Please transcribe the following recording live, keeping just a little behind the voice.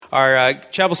Our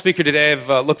chapel speaker today, I've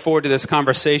looked forward to this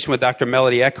conversation with Dr.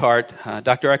 Melody Eckhart.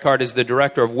 Dr. Eckhart is the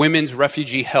director of Women's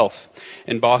Refugee Health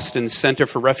in Boston's Center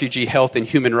for Refugee Health and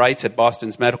Human Rights at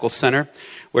Boston's Medical Center,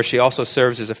 where she also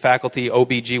serves as a faculty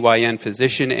OB/GYN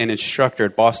physician and instructor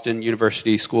at Boston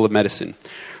University School of Medicine.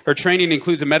 Her training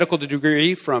includes a medical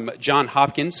degree from Johns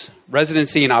Hopkins,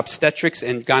 residency in obstetrics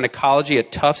and gynecology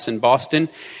at Tufts in Boston,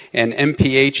 and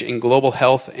MPH in global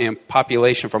health and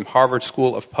population from Harvard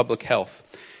School of Public Health.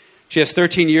 She has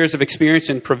 13 years of experience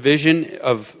in provision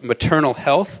of maternal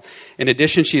health. In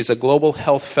addition, she is a Global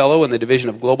Health Fellow in the Division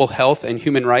of Global Health and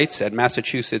Human Rights at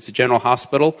Massachusetts General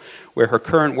Hospital, where her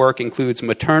current work includes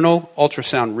maternal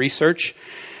ultrasound research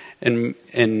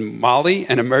in Mali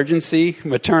and emergency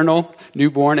maternal,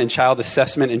 newborn, and child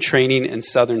assessment and training in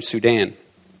southern Sudan.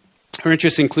 Her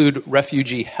interests include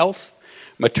refugee health,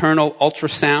 maternal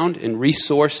ultrasound in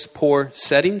resource-poor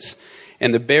settings,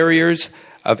 and the barriers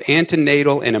of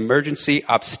antenatal and emergency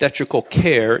obstetrical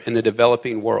care in the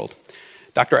developing world.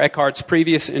 Dr. Eckhart's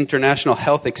previous international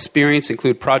health experience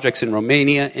include projects in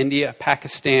Romania, India,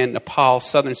 Pakistan, Nepal,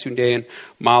 southern Sudan,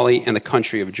 Mali, and the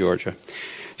country of Georgia.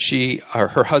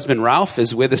 Her husband Ralph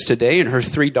is with us today, and her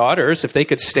 3 daughters. If they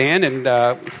could stand, and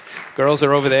girls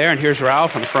are over there, and here's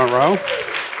Ralph on the front row.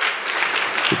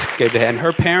 It's good to have, and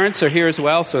her parents are here as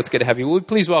well, so it's good to have you. Would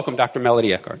please welcome Dr.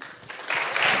 Melody Eckhart.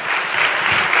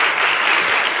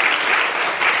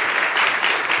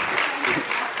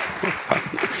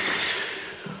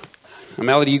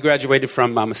 Melody, you graduated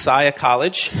from Messiah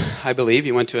College, I believe.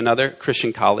 You went to another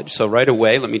Christian college. So right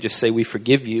away, let me just say we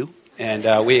forgive you,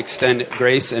 and we extend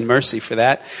grace and mercy for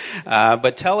that.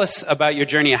 But tell us about your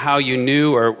journey, how you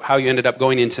knew or how you ended up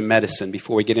going into medicine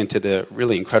before we get into the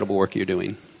really incredible work you're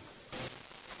doing.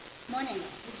 Morning.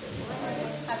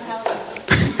 Happy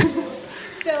Halloween.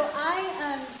 So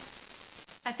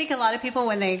I think a lot of people,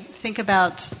 when they think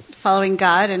about following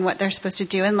God and what they're supposed to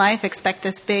do in life, expect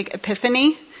this big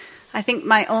epiphany. I think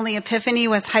my only epiphany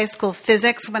was high school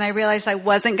physics when I realized I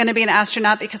wasn't going to be an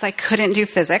astronaut because I couldn't do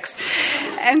physics.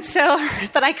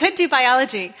 But I could do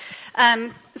biology.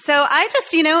 So I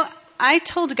just, I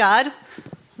told God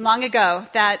long ago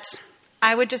that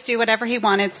I would just do whatever he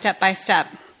wanted step by step.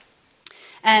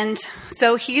 And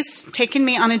so he's taken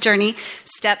me on a journey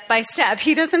step by step.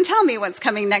 He doesn't tell me what's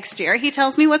coming next year. He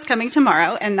tells me what's coming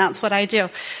tomorrow, and that's what I do.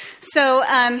 So,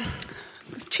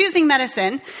 choosing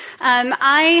medicine,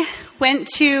 I went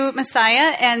to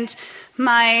Messiah, and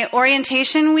my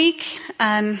orientation week,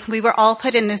 we were all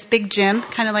put in this big gym,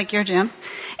 kind of like your gym,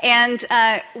 and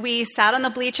we sat on the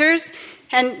bleachers,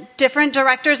 and different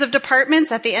directors of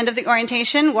departments at the end of the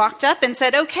orientation walked up and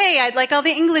said, okay, I'd like all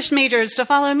the English majors to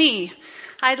follow me.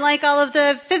 I'd like all of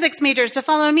the physics majors to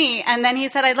follow me. And then he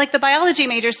said, I'd like the biology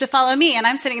majors to follow me. And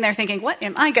I'm sitting there thinking, what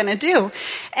am I going to do?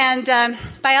 And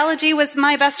biology was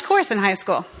my best course in high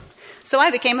school. So I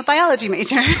became a biology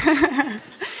major.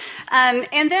 And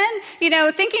then,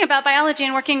 thinking about biology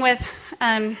and working with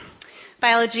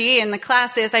biology in the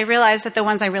classes, I realized that the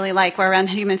ones I really like were around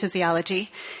human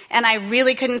physiology. And I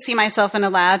really couldn't see myself in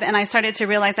a lab. And I started to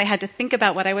realize I had to think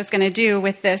about what I was going to do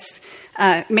with this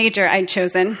major I'd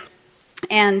chosen.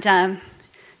 And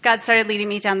God started leading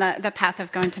me down the path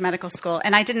of going to medical school.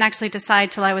 And I didn't actually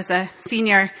decide till I was a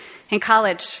senior in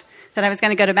college that I was going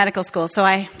to go to medical school. So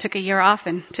I took a year off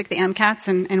and took the MCATs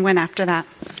and went after that.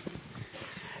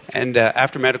 And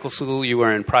after medical school, you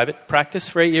were in private practice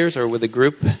for 8 years or with a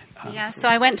group? Yeah, so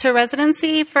I went to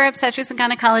residency for obstetrics and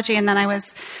gynecology, and then I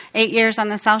was 8 years on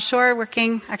the South Shore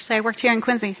working. Actually, I worked here in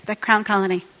Quincy, the Crown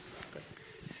Colony.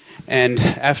 And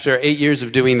after 8 years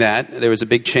of doing that, there was a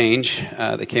big change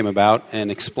that came about.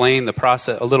 And explain the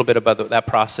process, a little bit about that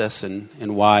process and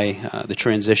why the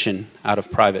transition out of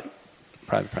private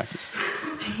practice.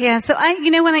 Yeah, so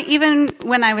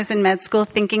when I was in med school,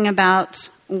 thinking about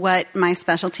what my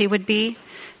specialty would be,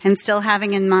 and still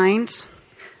having in mind,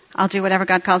 I'll do whatever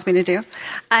God calls me to do.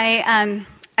 I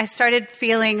started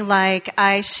feeling like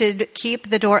I should keep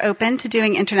the door open to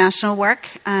doing international work.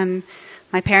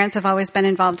 My parents have always been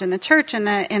involved in the church and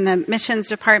in the missions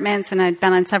departments, and I'd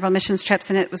been on several missions trips,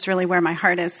 and it was really where my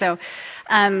heart is. So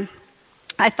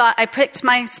I thought I picked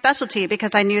my specialty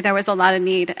because I knew there was a lot of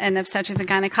need in obstetrics and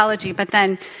gynecology. But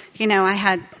then, I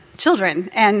had children,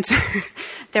 and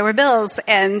there were bills,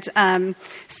 and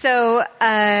so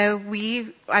I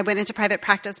went into private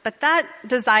practice. But that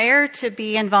desire to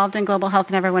be involved in global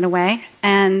health never went away,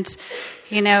 and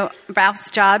Ralph's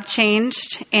job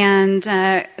changed, and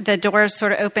the doors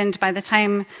sort of opened by the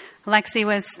time Lexi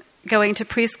was going to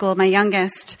preschool, my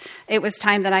youngest. It was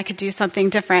time that I could do something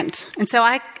different. And so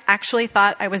I actually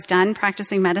thought I was done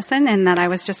practicing medicine and that I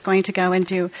was just going to go and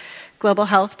do global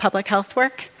health, public health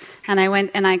work. And I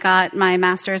went and I got my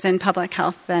master's in public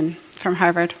health then from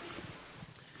Harvard.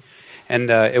 And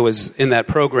it was in that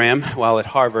program while at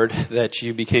Harvard that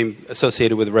you became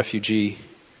associated with refugee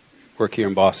work here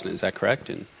in Boston. Is that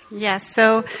correct? Yes.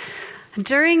 So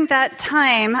during that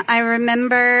time, I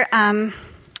remember I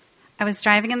was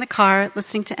driving in the car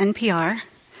listening to NPR,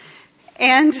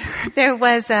 and there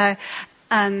was a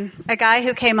guy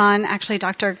who came on, actually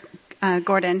Dr.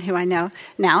 Gordon, who I know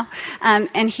now,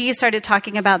 and he started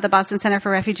talking about the Boston Center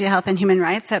for Refugee Health and Human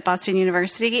Rights at Boston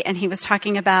University, and he was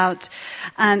talking about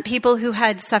people who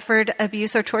had suffered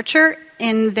abuse or torture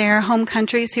in their home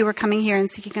countries who were coming here and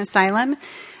seeking asylum.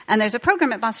 And there's a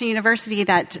program at Boston University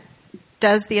that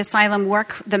does the asylum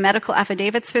work, the medical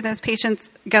affidavits for those patients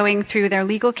going through their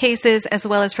legal cases, as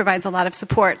well as provides a lot of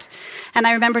support. And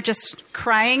I remember just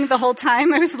crying the whole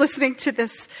time I was listening to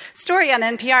this story on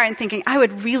NPR and thinking, I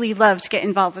would really love to get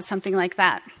involved with something like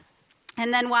that.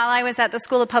 And then while I was at the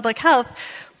School of Public Health,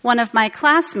 one of my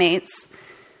classmates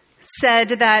said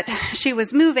that she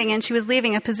was moving and she was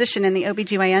leaving a position in the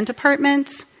OBGYN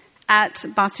department at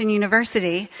Boston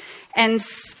University. And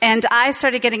I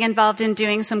started getting involved in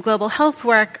doing some global health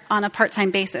work on a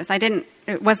part-time basis.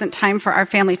 It wasn't time for our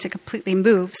family to completely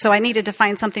move, so I needed to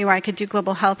find something where I could do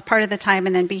global health part of the time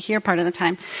and then be here part of the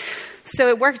time. So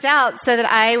it worked out so that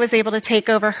I was able to take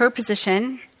over her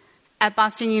position at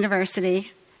Boston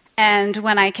University. And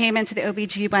when I came into the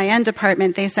OBGYN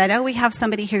department, they said, we have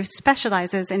somebody who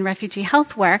specializes in refugee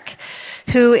health work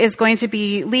who is going to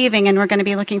be leaving, and we're going to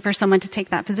be looking for someone to take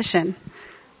that position.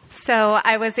 So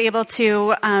I was able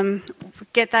to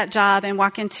get that job and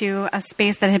walk into a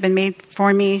space that had been made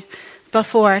for me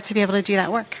before to be able to do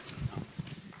that work.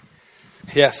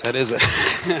 Yes, that is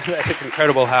that is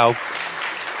incredible how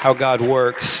God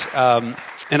works.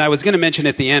 And I was going to mention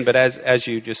at the end, but as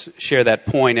you just share that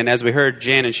point, and as we heard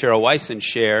Jan and Cheryl Wyson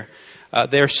share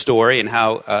their story and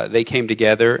how they came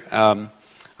together,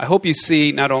 I hope you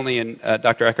see not only in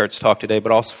Dr. Eckhart's talk today,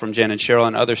 but also from Jan and Cheryl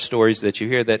and other stories that you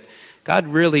hear that God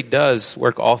really does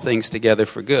work all things together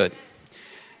for good.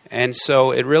 And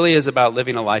so it really is about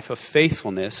living a life of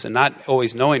faithfulness and not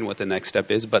always knowing what the next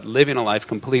step is, but living a life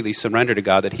completely surrendered to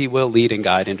God, that He will lead and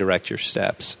guide and direct your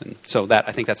steps. And so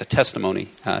I think that's a testimony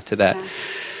to that. Yeah.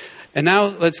 And now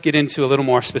let's get into a little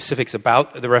more specifics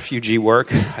about the refugee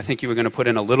work. I think you were going to put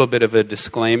in a little bit of a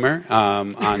disclaimer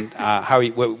on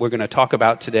what we're going to talk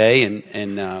about today. So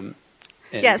I'm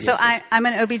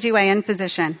an OBGYN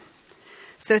physician.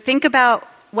 So think about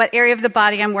what area of the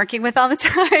body I'm working with all the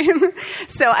time.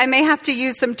 So I may have to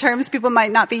use some terms people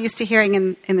might not be used to hearing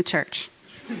in the church.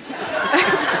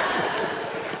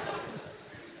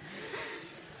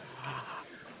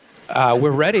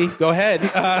 We're ready. Go ahead.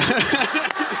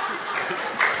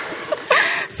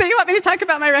 So you want me to talk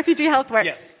about my refugee health work?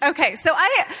 Yes. Okay. So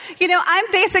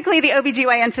I'm basically the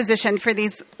OBGYN physician for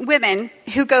these women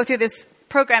who go through this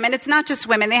program, and it's not just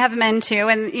women, they have men too,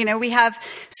 and we have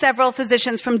several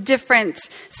physicians from different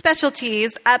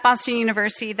specialties at Boston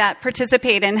University that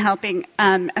participate in helping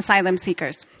asylum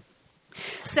seekers.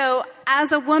 So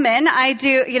as a woman, I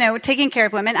do, taking care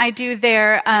of women, I do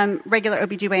their regular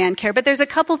OBGYN care, but there's a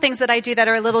couple things that I do that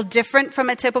are a little different from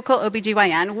a typical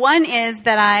OBGYN. One is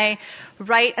that I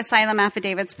write asylum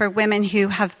affidavits for women who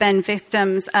have been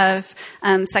victims of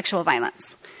sexual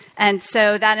violence. And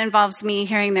so that involves me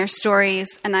hearing their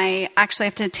stories, and I actually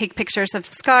have to take pictures of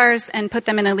scars and put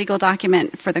them in a legal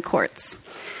document for the courts.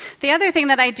 The other thing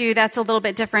that I do that's a little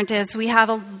bit different is we have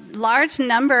a large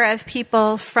number of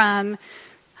people from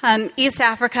East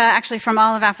Africa, actually from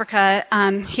all of Africa,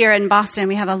 here in Boston.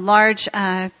 We have a large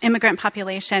immigrant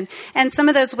population, and some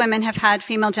of those women have had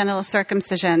female genital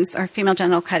circumcisions or female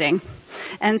genital cutting.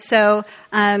 And so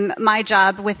my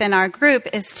job within our group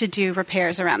is to do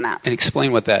repairs around that. And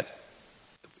explain what that,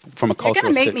 from a cultural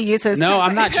standpoint. You're going to make me use those No, terms.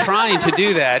 I'm not trying to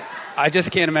do that. I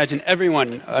just can't imagine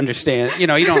everyone understands. You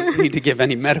don't need to give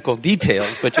any medical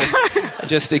details, but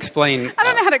just explain. I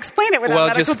don't know how to explain it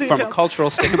without medical details. Well, just from a cultural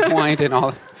standpoint and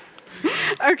all.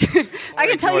 Okay. I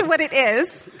can tell you what it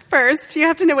is first. You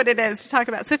have to know what it is to talk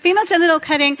about. So female genital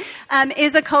cutting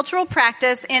is a cultural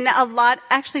practice in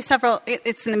several,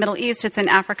 it's in the Middle East, it's in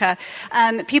Africa.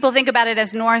 People think about it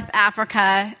as North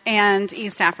Africa and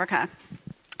East Africa.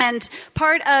 And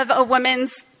part of a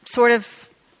woman's sort of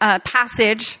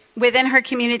passage within her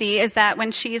community is that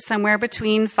when she's somewhere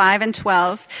between 5 and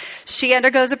 12, she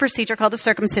undergoes a procedure called a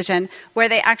circumcision, where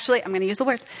they actually, I'm going to use the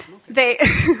word,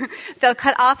 they'll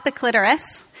cut off the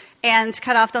clitoris and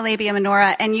cut off the labia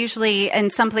minora, and usually in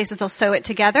some places they'll sew it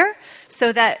together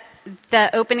so that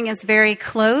the opening is very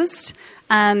closed,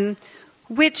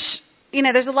 which,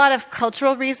 there's a lot of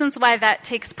cultural reasons why that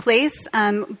takes place,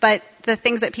 but the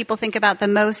things that people think about the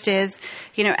most is,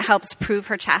 it helps prove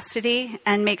her chastity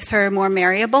and makes her more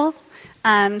marriable.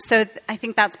 So I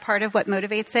think that's part of what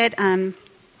motivates it. And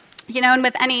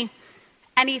with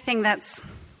anything that's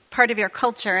part of your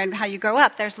culture and how you grow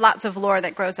up, there's lots of lore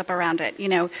that grows up around it.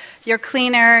 You're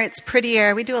cleaner, it's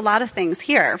prettier. We do a lot of things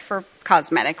here for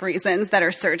cosmetic reasons that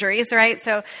are surgeries, right?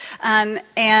 So,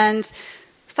 and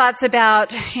thoughts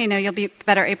about, you'll be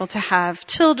better able to have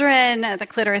children. The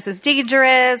clitoris is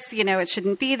dangerous. It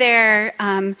shouldn't be there.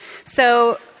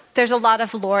 So there's a lot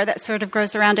of lore that sort of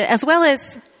grows around it, as well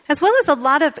as a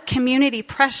lot of community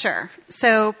pressure.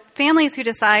 So families who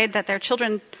decide that their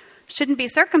children shouldn't be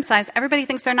circumcised, everybody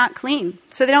thinks they're not clean.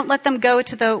 So they don't let them go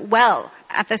to the well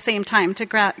at the same time to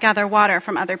gather water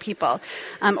from other people.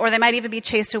 Or they might even be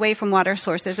chased away from water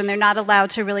sources, and they're not allowed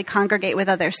to really congregate with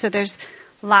others. So there's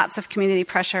lots of community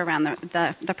pressure around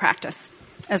the practice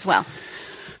as well.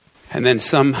 And then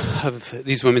some of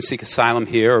these women seek asylum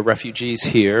here or refugees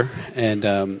here,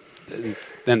 and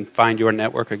then find your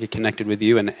network or get connected with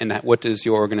you. And what does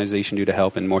your organization do to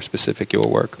help, and more specific, your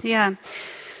work? Yeah.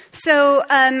 So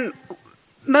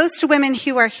most women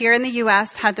who are here in the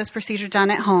U.S. had this procedure done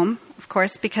at home, of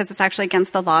course, because it's actually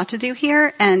against the law to do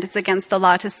here, and it's against the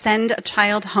law to send a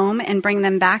child home and bring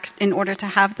them back in order to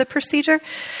have the procedure.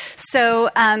 So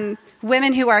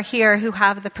women who are here who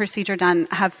have the procedure done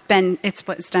it's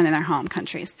what's done in their home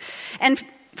countries. And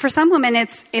for some women,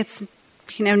 it's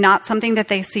not something that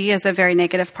they see as a very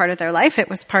negative part of their life. It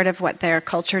was part of what their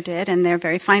culture did, and they're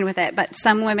very fine with it. But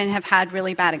some women have had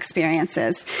really bad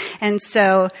experiences. And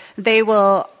so they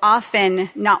will often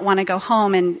not want to go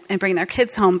home and bring their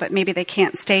kids home, but maybe they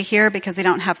can't stay here because they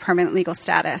don't have permanent legal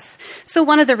status. So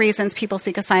one of the reasons people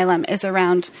seek asylum is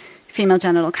around female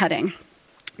genital cutting.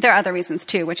 There are other reasons,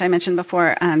 too, which I mentioned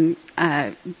before,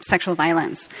 sexual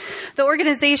violence. The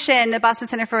organization, the Boston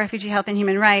Center for Refugee Health and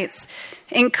Human Rights,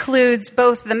 includes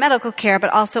both the medical care but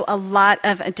also a lot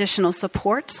of additional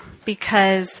support,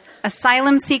 because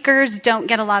asylum seekers don't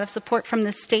get a lot of support from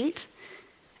the state.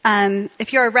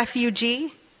 If you're a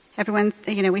refugee, everyone,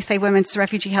 we say women's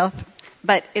refugee health,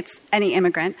 but it's any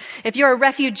immigrant. If you're a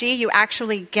refugee, you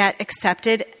actually get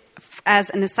accepted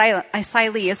as an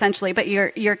asylee, essentially, but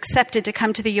you're accepted to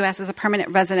come to the U.S. as a permanent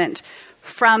resident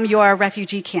from your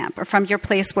refugee camp or from your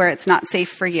place where it's not safe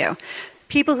for you.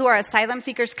 People who are asylum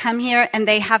seekers come here, and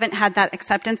they haven't had that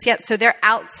acceptance yet, so they're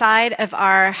outside of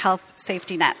our health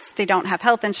safety nets. They don't have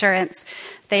health insurance.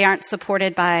 They aren't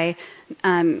supported by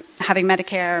having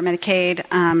Medicare or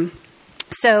Medicaid.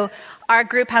 So our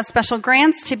group has special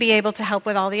grants to be able to help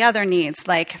with all the other needs,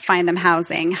 like find them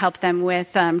housing, help them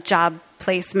with job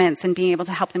placements, and being able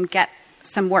to help them get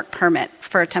some work permit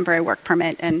for a temporary work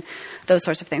permit and those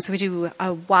sorts of things. So we do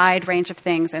a wide range of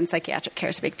things, and psychiatric care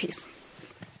is a big piece.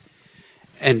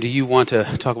 And do you want to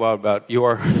talk about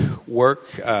your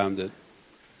work, the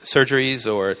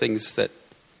surgeries or things that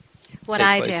what take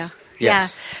I place? do?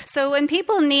 Yes. Yeah. So when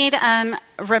people need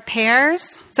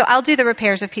repairs, so I'll do the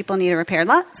repairs if people need a repair.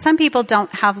 Some people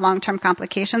don't have long-term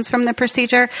complications from the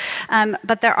procedure,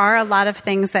 but there are a lot of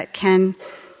things that can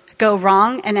go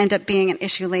wrong and end up being an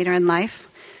issue later in life.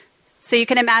 So you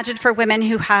can imagine for women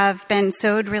who have been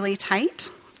sewed really tight,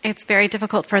 it's very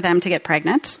difficult for them to get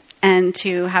pregnant and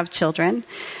to have children.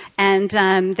 And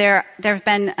there have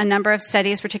been a number of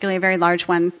studies, particularly a very large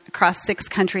one across 6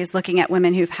 countries, looking at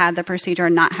women who've had the procedure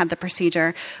or not had the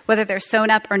procedure. Whether they're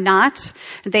sewn up or not,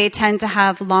 they tend to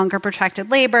have longer protracted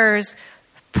labors,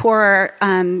 poor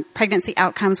pregnancy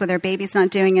outcomes with their baby's not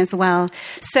doing as well.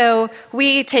 So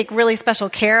we take really special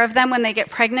care of them when they get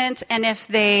pregnant, and if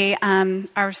they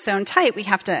are sewn tight, we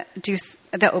have to do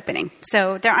the opening.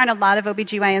 So there aren't a lot of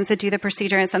OBGYNs that do the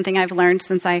procedure. It's something I've learned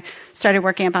since I started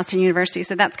working at Boston University.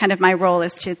 So that's kind of my role,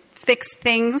 is to fix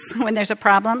things when there's a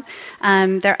problem.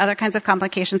 There are other kinds of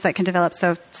complications that can develop,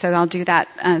 so I'll do that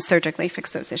surgically, fix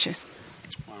those issues.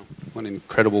 What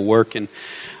incredible work. And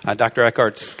Dr.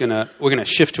 Eckhart's we're going to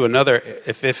shift to another,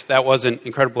 if that wasn't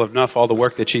incredible enough, all the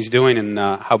work that she's doing and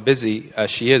how busy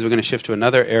she is, we're going to shift to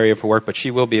another area of her work, but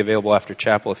she will be available after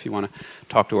chapel if you want to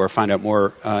talk to her or find out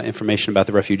more information about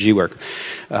the refugee work.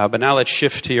 But now let's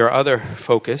shift to your other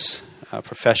focus,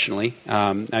 professionally.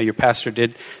 Now, your pastor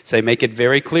did say, make it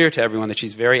very clear to everyone that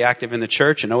she's very active in the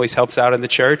church and always helps out in the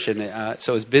church. And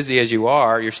so as busy as you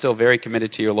are, you're still very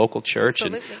committed to your local church.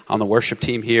 Absolutely. And on the worship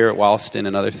team here at Wollaston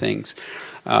and other things.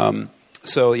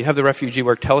 So you have the refugee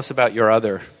work. Tell us about your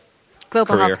other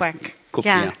global career. health work.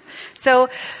 Yeah. So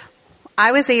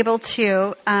I was able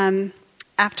to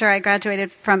after I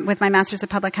graduated with my master's of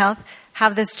public health,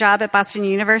 have this job at Boston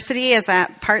University as a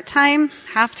part-time,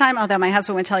 half-time, although my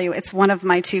husband would tell you it's one of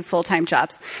my 2 full-time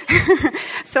jobs.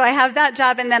 So I have that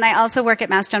job, and then I also work at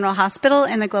Mass General Hospital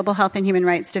in the Global Health and Human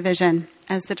Rights Division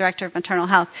as the Director of Maternal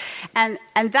Health. And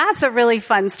that's a really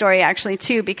fun story, actually,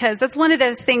 too, because that's one of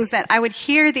those things that I would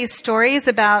hear these stories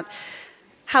about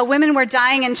how women were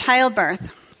dying in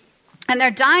childbirth. And they're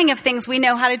dying of things we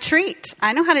know how to treat.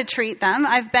 I know how to treat them.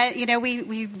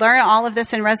 We learn all of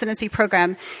this in residency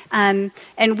program. And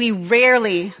we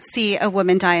rarely see a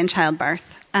woman die in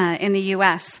childbirth in the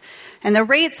U.S. And the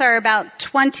rates are about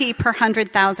 20 per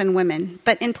 100,000 women.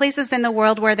 But in places in the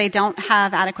world where they don't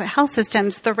have adequate health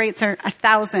systems, the rates are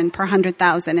 1,000 per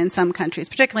 100,000 in some countries,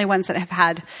 particularly ones that have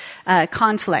had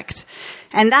conflict.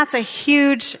 And that's a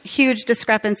huge, huge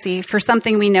discrepancy for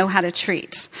something we know how to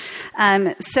treat.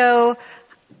 So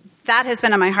that has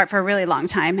been on my heart for a really long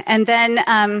time. And then,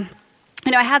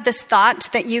 I had this thought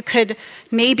that you could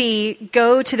maybe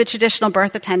go to the traditional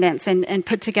birth attendants and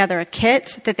put together a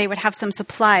kit that they would have some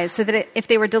supplies so that if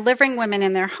they were delivering women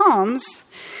in their homes,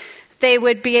 they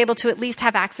would be able to at least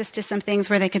have access to some things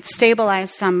where they could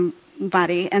stabilize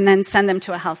somebody and then send them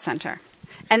to a health center.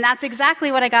 And that's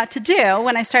exactly what I got to do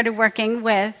when I started working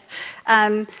with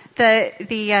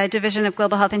the Division of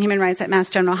Global Health and Human Rights at Mass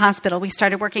General Hospital. We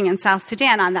started working in South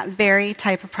Sudan on that very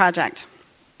type of project.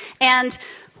 And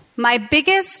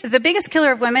the biggest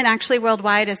killer of women actually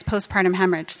worldwide is postpartum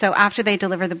hemorrhage. So after they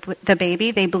deliver the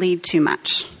baby, they bleed too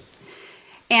much.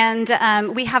 And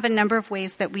we have a number of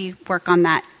ways that we work on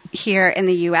that here in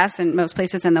the U.S. and most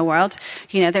places in the world.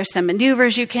 There's some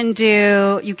maneuvers you can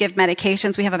do. You give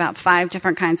medications. We have about 5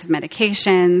 different kinds of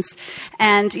medications.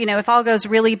 And, if all goes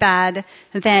really bad,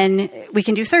 then we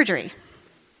can do surgery.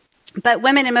 But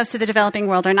women in most of the developing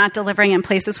world are not delivering in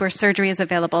places where surgery is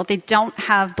available. They don't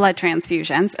have blood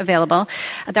transfusions available.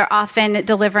 They're often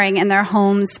delivering in their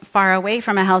homes far away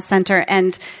from a health center,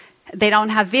 and they don't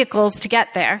have vehicles to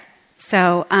get there.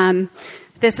 So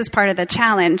this is part of the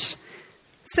challenge.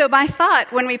 So my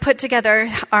thought when we put together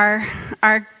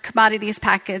our commodities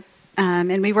packet,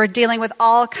 and we were dealing with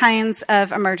all kinds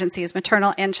of emergencies,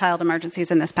 maternal and child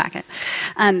emergencies in this packet,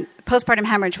 postpartum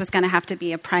hemorrhage was going to have to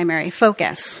be a primary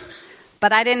focus.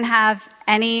 But I didn't have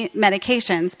any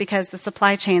medications because the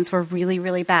supply chains were really,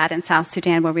 really bad in South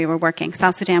Sudan where we were working.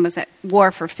 South Sudan was at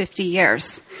war for 50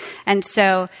 years. And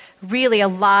so really a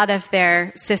lot of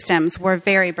their systems were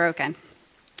very broken.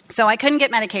 So I couldn't get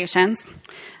medications.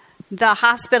 The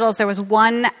hospitals, there was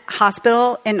one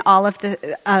hospital in all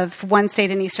of one state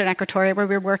in Eastern Equatoria where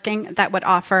we were working that would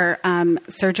offer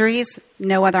surgeries.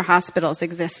 No other hospitals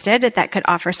existed that could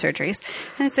offer surgeries.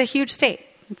 And it's a huge state.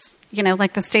 It's,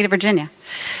 like the state of Virginia.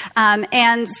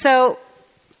 And so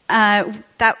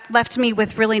that left me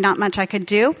with really not much I could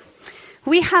do.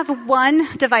 We have one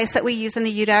device that we use in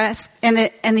the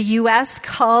U.S.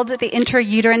 called the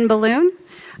intrauterine balloon.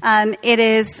 It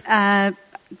is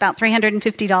about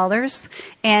 $350,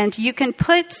 and you can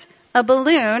put a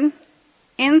balloon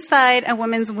inside a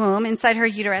woman's womb, inside her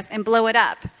uterus, and blow it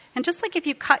up. And just like if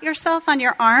you cut yourself on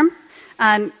your arm,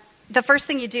 the first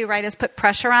thing you do, right, is put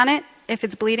pressure on it if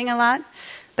it's bleeding a lot.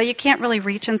 But you can't really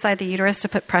reach inside the uterus to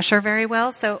put pressure very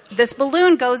well. So this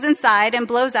balloon goes inside and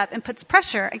blows up and puts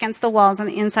pressure against the walls on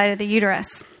the inside of the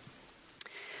uterus.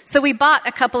 So we bought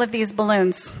a couple of these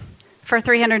balloons for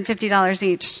 $350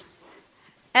 each.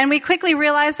 And we quickly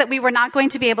realized that we were not going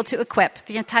to be able to equip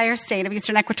the entire state of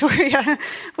Eastern Equatoria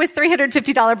with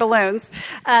 $350 balloons.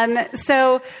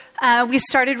 So we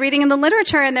started reading in the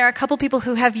literature, and there are a couple people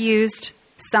who have used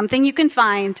something you can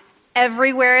find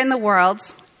everywhere in the world,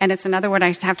 and it's another word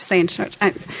I have to say in church,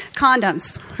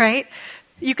 condoms, right?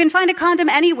 You can find a condom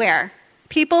anywhere.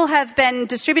 People have been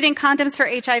distributing condoms for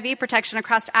HIV protection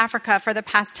across Africa for the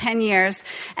past 10 years,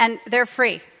 and they're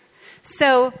free.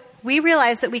 So we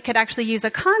realized that we could actually use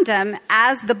a condom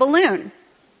as the balloon,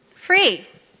 free.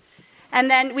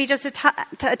 And then we just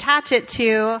attach it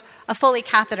to a Foley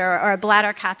catheter or a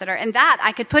bladder catheter, and that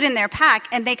I could put in their pack,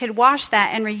 and they could wash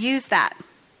that and reuse that.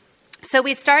 So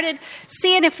we started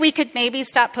seeing if we could maybe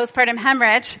stop postpartum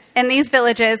hemorrhage in these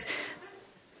villages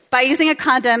by using a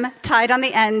condom tied on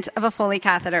the end of a Foley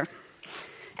catheter.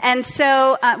 And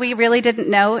so we really didn't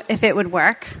know if it would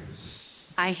work.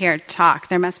 I hear talk.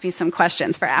 There must be some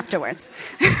questions for afterwards.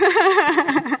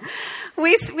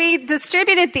 We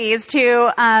distributed these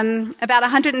to about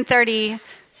 130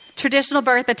 traditional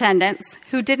birth attendants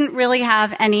who didn't really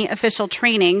have any official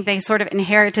training. They sort of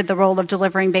inherited the role of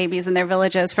delivering babies in their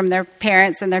villages from their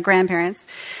parents and their grandparents,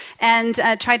 and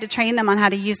tried to train them on how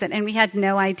to use it. And we had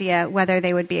no idea whether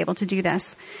they would be able to do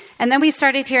this. And then we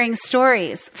started hearing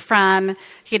stories from,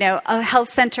 a health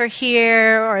center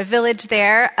here or a village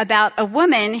there about a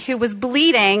woman who was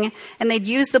bleeding and they'd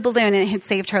used the balloon and it had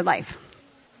saved her life.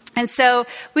 And so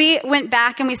we went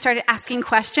back and we started asking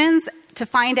questions to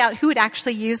find out who had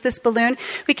actually used this balloon.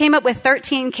 We came up with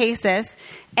 13 cases,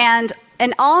 and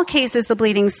in all cases, the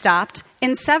bleeding stopped.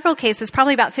 In several cases,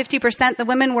 probably about 50%, the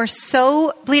women were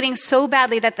bleeding so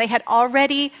badly that they had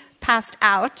already passed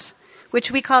out,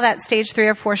 which we call that stage 3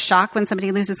 or 4 shock when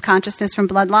somebody loses consciousness from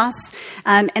blood loss.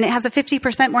 And it has a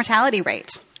 50% mortality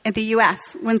rate in the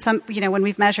U.S. when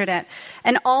we've measured it.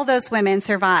 And all those women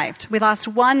survived. We lost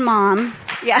one mom.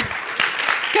 Yeah.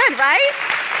 Good, right?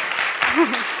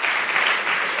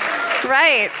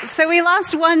 Right. So we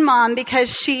lost one mom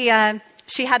because she had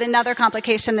another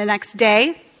complication the next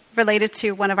day related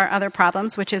to one of our other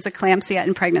problems, which is eclampsia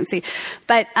in pregnancy.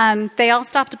 But they all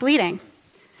stopped bleeding.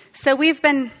 So we've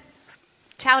been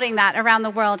touting that around the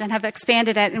world and have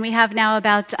expanded it, and we have now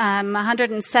about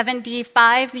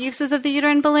 175 uses of the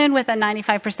uterine balloon with a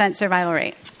 95% survival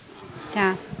rate.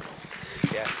 Yeah.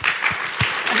 Yes.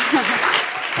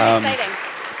 Exciting.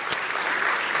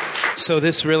 So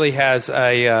this really has,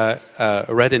 I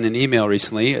read in an email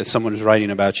recently, as someone was writing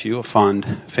about you, a fond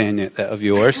fan of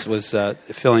yours, was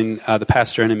filling the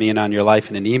pastor and me in on your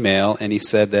life in an email, and he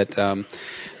said that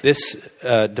this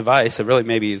device, that really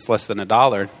maybe is less than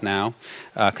 $1 now,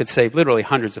 could save literally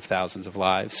hundreds of thousands of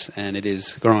lives, and it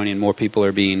is growing and more people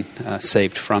are being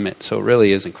saved from it. So it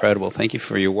really is incredible. Thank you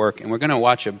for your work. And we're going to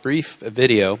watch a brief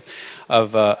video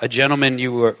of a gentleman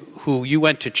who you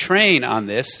went to train on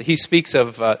this. He speaks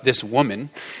of this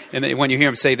woman, and when you hear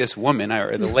him say this woman,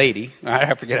 or the lady,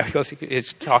 I forget how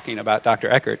he's talking about Dr.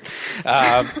 Eckert.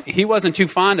 He wasn't too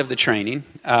fond of the training.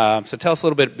 So tell us a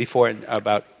little bit before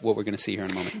about what we're going to see here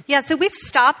in a moment. Yeah, so we've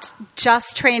stopped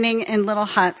just training in little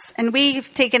huts, and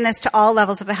we've taken this to all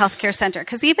levels of the healthcare center.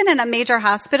 Because even in a major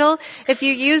hospital, if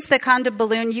you use the condom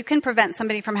balloon, you can prevent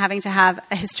somebody from having to have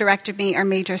a hysterectomy or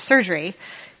major surgery.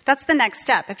 That's the next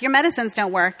step. If your medicines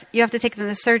don't work, you have to take them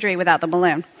to surgery without the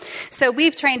balloon. So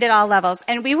we've trained at all levels.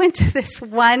 And we went to this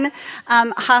one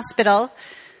hospital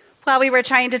while we were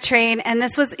trying to train. And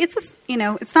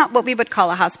it's not what we would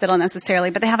call a hospital necessarily,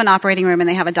 but they have an operating room and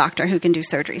they have a doctor who can do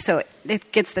surgery. So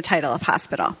it gets the title of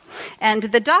hospital. And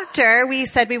the doctor, we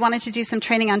said we wanted to do some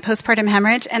training on postpartum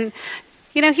hemorrhage. And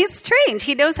he's trained.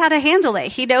 He knows how to handle it.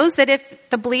 He knows that if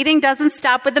the bleeding doesn't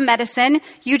stop with the medicine,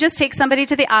 you just take somebody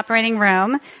to the operating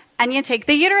room and you take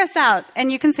the uterus out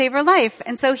and you can save her life.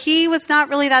 And so he was not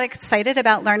really that excited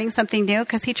about learning something new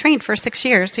because he trained for 6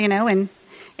 years, in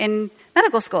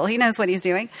medical school. He knows what he's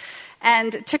doing.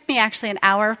 And it took me actually an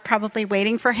hour probably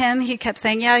waiting for him. He kept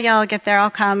saying, yeah, I'll get there. I'll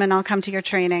come to your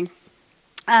training.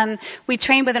 We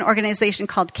trained with an organization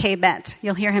called KMET.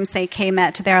 You'll hear him say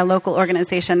KMET. They're a local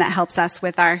organization that helps us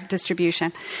with our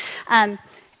distribution.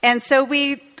 And so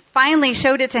we finally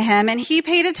showed it to him, and he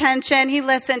paid attention. He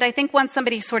listened. I think once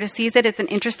somebody sort of sees it, it's an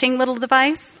interesting little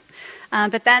device.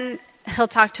 But then he'll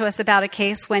talk to us about a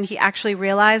case when he actually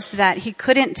realized that he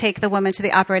couldn't take the woman to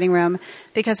the operating room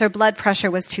because her blood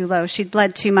pressure was too low. She'd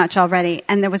bled too much already,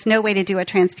 and there was no way to do a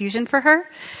transfusion for her.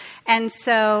 And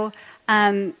so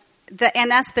the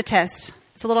anesthetist,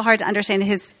 it's a little hard to understand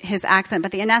his accent,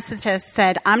 but the anesthetist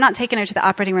said, I'm not taking her to the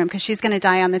operating room because she's going to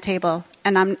die on the table,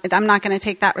 and I'm not going to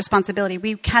take that responsibility.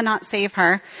 We cannot save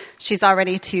her. She's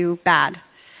already too bad.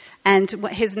 And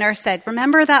his nurse said,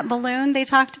 remember that balloon they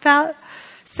talked about?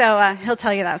 So he'll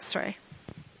tell you that story.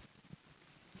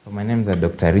 So my name is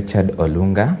Dr. Richard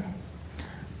Olunga.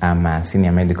 I'm a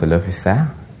senior medical officer,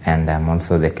 and I'm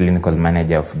also the clinical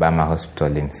manager of Bama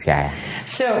Hospital in Siaya.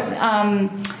 So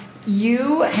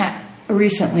you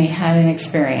recently had an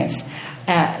experience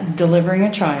at delivering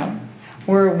a child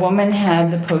where a woman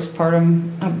had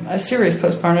a serious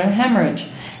postpartum hemorrhage,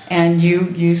 and you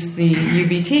used the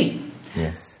UBT.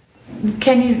 Yes.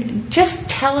 Can you just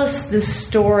tell us the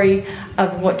story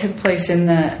of what took place in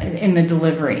the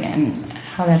delivery and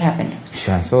how that happened?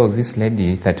 Sure. So this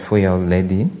lady, 34-year-old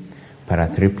lady, para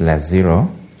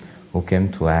 3+0, who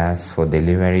came to us for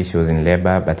delivery, she was in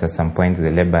labor, but at some point the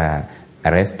labor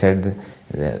arrested,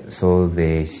 so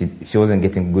she wasn't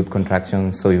getting good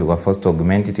contractions, so we were forced to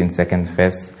augment it in second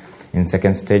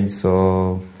stage,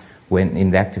 so when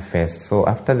in the active phase. So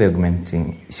after the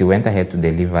augmenting, she went ahead to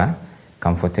deliver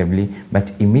comfortably,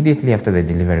 but immediately after the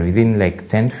delivery, within like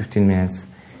 10-15 minutes,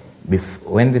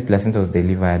 when the placenta was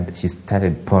delivered, she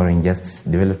started pouring,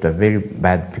 just developed a very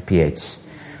bad PPH.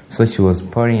 So she was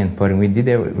pouring and pouring. We did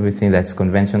everything that's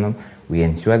conventional. We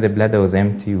ensured the bladder was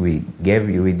empty. We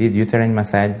did uterine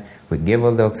massage. We gave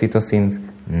all the oxytocins.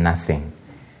 Nothing.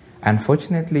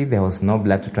 Unfortunately, there was no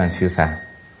blood to transfuse her.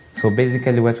 So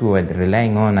basically what we were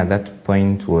relying on at that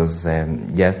point was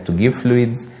just to give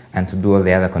fluids and to do all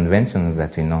the other conventions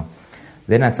that we know.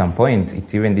 Then at some point,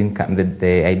 it even didn't come,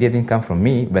 the idea didn't come from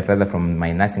me, but rather from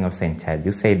my nursing officer in charge.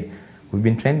 You said, we've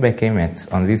been trained by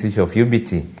KMET on this issue of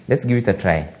UBT. Let's give it a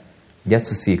try, just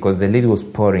to see, because the lady was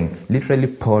pouring, literally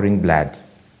pouring blood,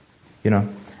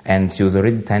 and she was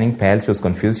already turning pale. She was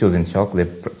confused. She was in shock. The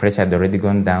pressure had already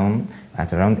gone down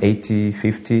at around 80,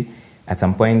 50. At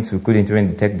some point, we couldn't even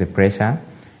detect the pressure,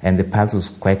 and the pulse was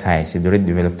quite high. She'd already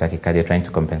developed tachycardia, trying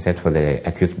to compensate for the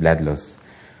acute blood loss.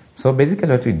 So basically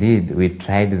what we did, we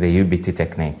tried the UBT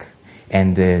technique.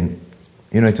 And,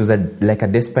 it was like a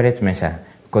desperate measure,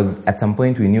 because at some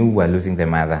point we knew we were losing the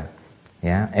mother.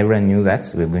 Yeah, everyone knew that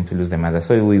we were going to lose the mother.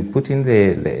 So we put in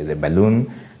the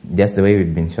balloon, just the way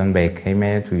we'd been shown by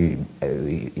KMET.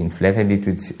 We inflated it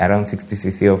with around 60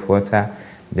 cc of water.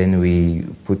 Then we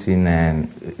put in,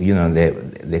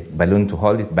 the balloon to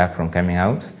hold it back from coming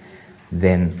out.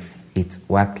 Then it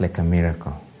worked like a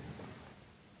miracle.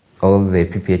 All the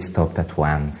PPH stopped at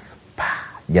once.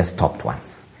 Just stopped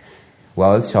once. We're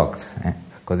all shocked,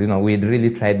 because, we'd really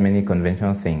tried many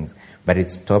conventional things. But it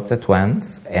stopped at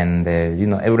once, and,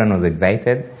 everyone was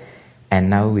excited. And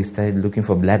now we started looking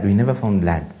for blood. We never found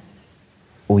blood.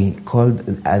 We called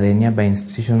the nearby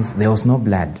institutions. There was no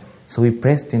blood. So we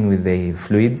pressed in with the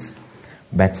fluids.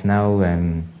 But now,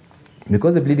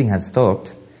 because the bleeding had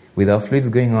stopped, with our fluids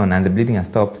going on and the bleeding had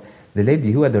stopped, the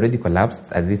lady who had already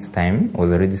collapsed at this time,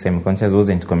 was already semi-conscious,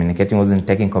 wasn't communicating, wasn't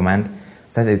taking command,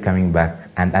 started coming back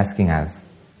and asking us.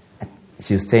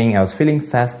 She was saying, I was feeling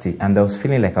thirsty and I was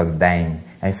feeling like I was dying.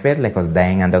 I felt like I was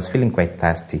dying and I was feeling quite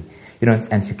thirsty.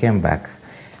 And she came back.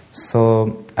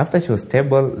 So after she was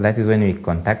stable, that is when we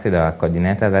contacted our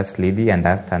coordinator, that's Lady, and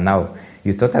asked her, now,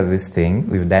 you taught us this thing,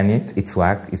 we've done it, it's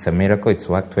worked, it's a miracle, it's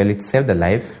worked well, it saved a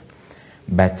life.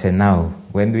 But now,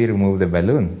 when do we remove the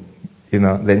balloon?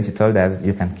 Then she told us,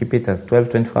 you can keep it as 12,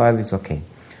 24 hours, it's okay.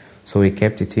 So we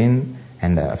kept it in,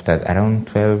 and after around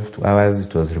 12 hours,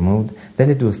 it was removed. Then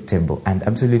it was stable, and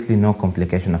absolutely no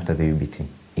complication after the UBT.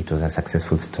 It was a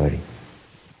successful story.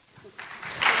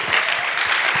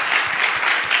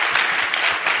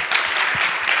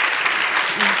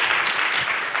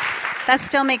 That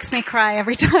still makes me cry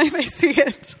every time I see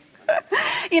it.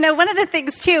 One of the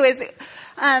things, too, is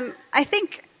I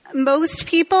think most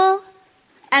people,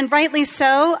 and rightly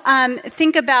so,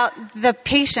 think about the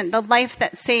patient, the life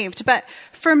that's saved. But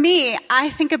for me, I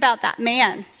think about that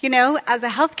man. As a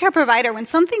healthcare provider, when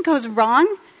something goes wrong,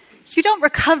 you don't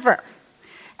recover.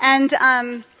 And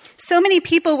so many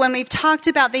people, when we've talked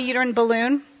about the uterine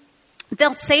balloon,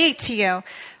 they'll say to you,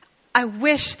 I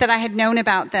wish that I had known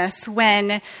about this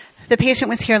when the patient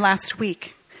was here last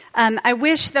week. I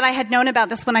wish that I had known about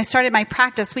this when I started my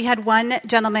practice. We had one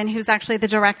gentleman who's actually the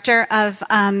director of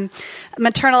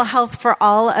maternal health for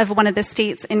all of one of the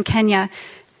states in Kenya.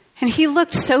 And he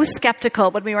looked so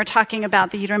skeptical when we were talking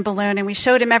about the uterine balloon, and we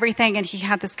showed him everything, and he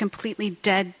had this completely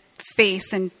dead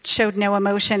face and showed no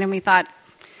emotion, and we thought,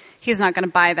 he's not going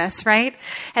to buy this, right?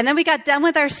 And then we got done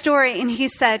with our story, and he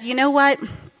said, you know what?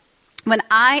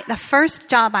 The first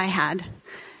job I had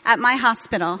at my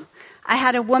hospital, I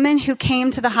had a woman who came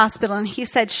to the hospital, and he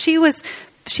said she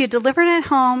had delivered at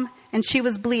home and she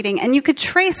was bleeding. And you could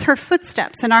trace her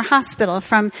footsteps in our hospital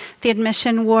from the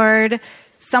admission ward.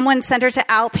 Someone sent her to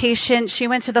outpatient. She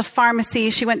went to the pharmacy.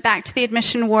 She went back to the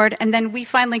admission ward. And then we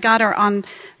finally got her on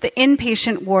the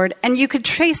inpatient ward. And you could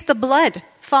trace the blood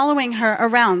following her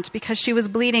around because she was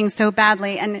bleeding so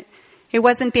badly and it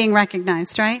wasn't being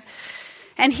recognized, right?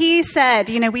 And he said,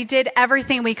 we did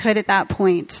everything we could at that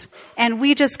point, and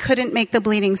we just couldn't make the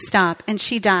bleeding stop, and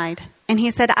she died. And he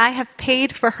said, I have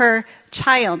paid for her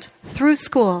child through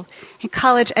school and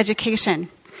college education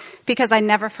because I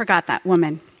never forgot that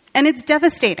woman. And it's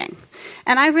devastating.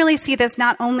 And I really see this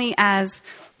not only as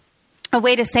a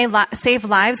way to save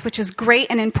lives, which is great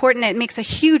and important. It makes a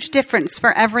huge difference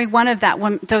for every one of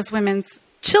those women's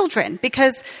children,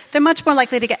 because they're much more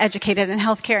likely to get educated in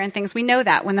healthcare and things. We know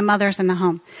that when the mother's in the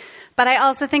home. But I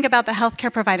also think about the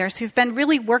healthcare providers who've been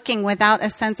really working without a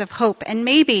sense of hope, and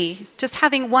maybe just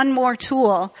having one more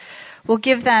tool will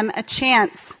give them a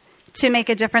chance to make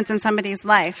a difference in somebody's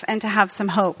life and to have some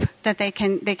hope that they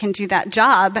can do that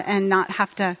job and not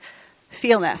have to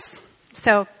feel this.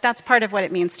 So that's part of what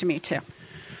it means to me too.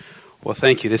 Well,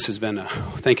 thank you.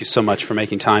 Thank you so much for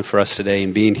making time for us today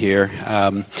and being here.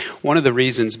 One of the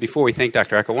reasons, before we thank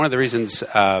Dr. Eckhart, one of the reasons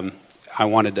I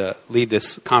wanted to lead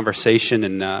this conversation,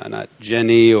 and not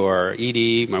Jenny or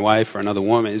Edie, my wife, or another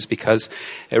woman, is because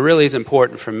it really is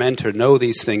important for men to know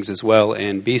these things as well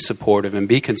and be supportive and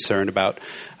be concerned about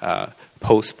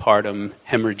postpartum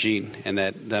hemorrhaging, and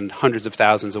that then hundreds of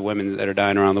thousands of women that are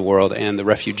dying around the world, and the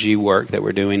refugee work that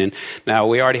we're doing. And now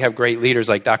we already have great leaders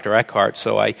like Dr. Eckhart,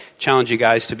 so I challenge you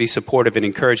guys to be supportive and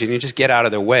encouraging, and just get out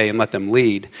of their way and let them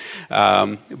lead.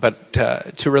 But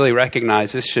to really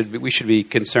recognize this, we should be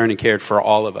concerned and cared for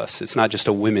all of us. It's not just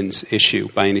a women's issue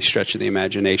by any stretch of the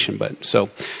imagination. But so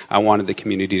I wanted the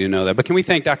community to know that. But can we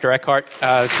thank Dr. Eckhart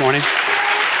this morning?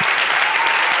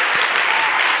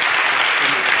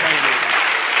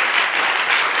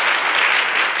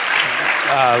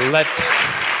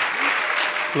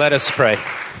 Let us pray.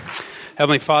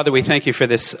 Heavenly Father, we thank you for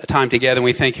this time together, and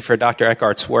we thank you for Dr.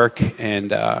 Eckhart's work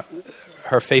and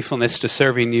her faithfulness to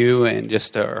serving you, and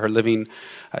just her living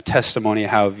testimony of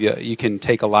how you can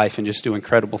take a life and just do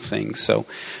incredible things. So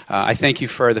I thank you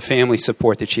for the family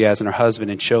support that she has, and her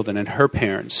husband and children and her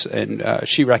parents. And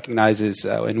she recognizes,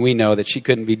 and we know that she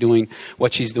couldn't be doing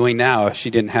what she's doing now if she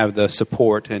didn't have the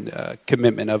support and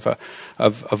commitment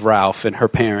of Ralph and her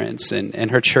parents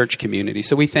and her church community.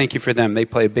 So we thank you for them. They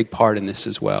play a big part in this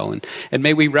as well. And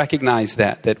may we recognize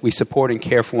that we support and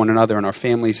care for one another in our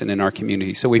families and in our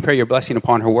community. So we pray your blessing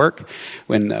upon her work,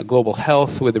 when global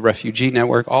health, with the refugee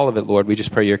network, all of it, Lord. We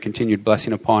just pray your continued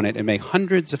blessing upon it, and may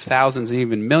hundreds of thousands and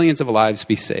even millions of lives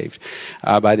be saved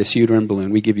by this uterine balloon.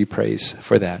 We give you praise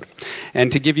for that.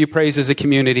 And to give you praise as a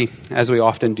community, as we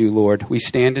often do, Lord, we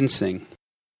stand and sing.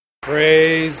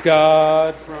 Praise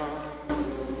God from